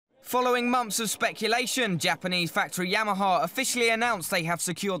Following months of speculation, Japanese factory Yamaha officially announced they have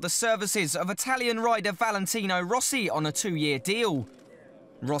secured the services of Italian rider Valentino Rossi on a 2-year deal.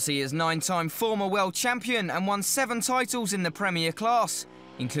 Rossi is 9-time former world champion and won 7 titles in the Premier class,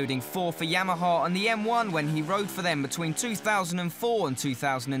 including 4 for Yamaha on the M1 when he rode for them between 2004 and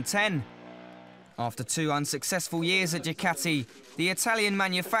 2010. After 2 unsuccessful years at Ducati, the Italian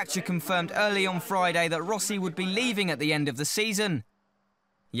manufacturer confirmed early on Friday that Rossi would be leaving at the end of the season.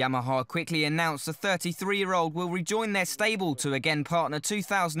 Yamaha quickly announced the 33-year-old will rejoin their stable to again partner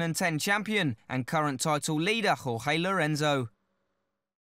 2010 champion and current title leader Jorge Lorenzo.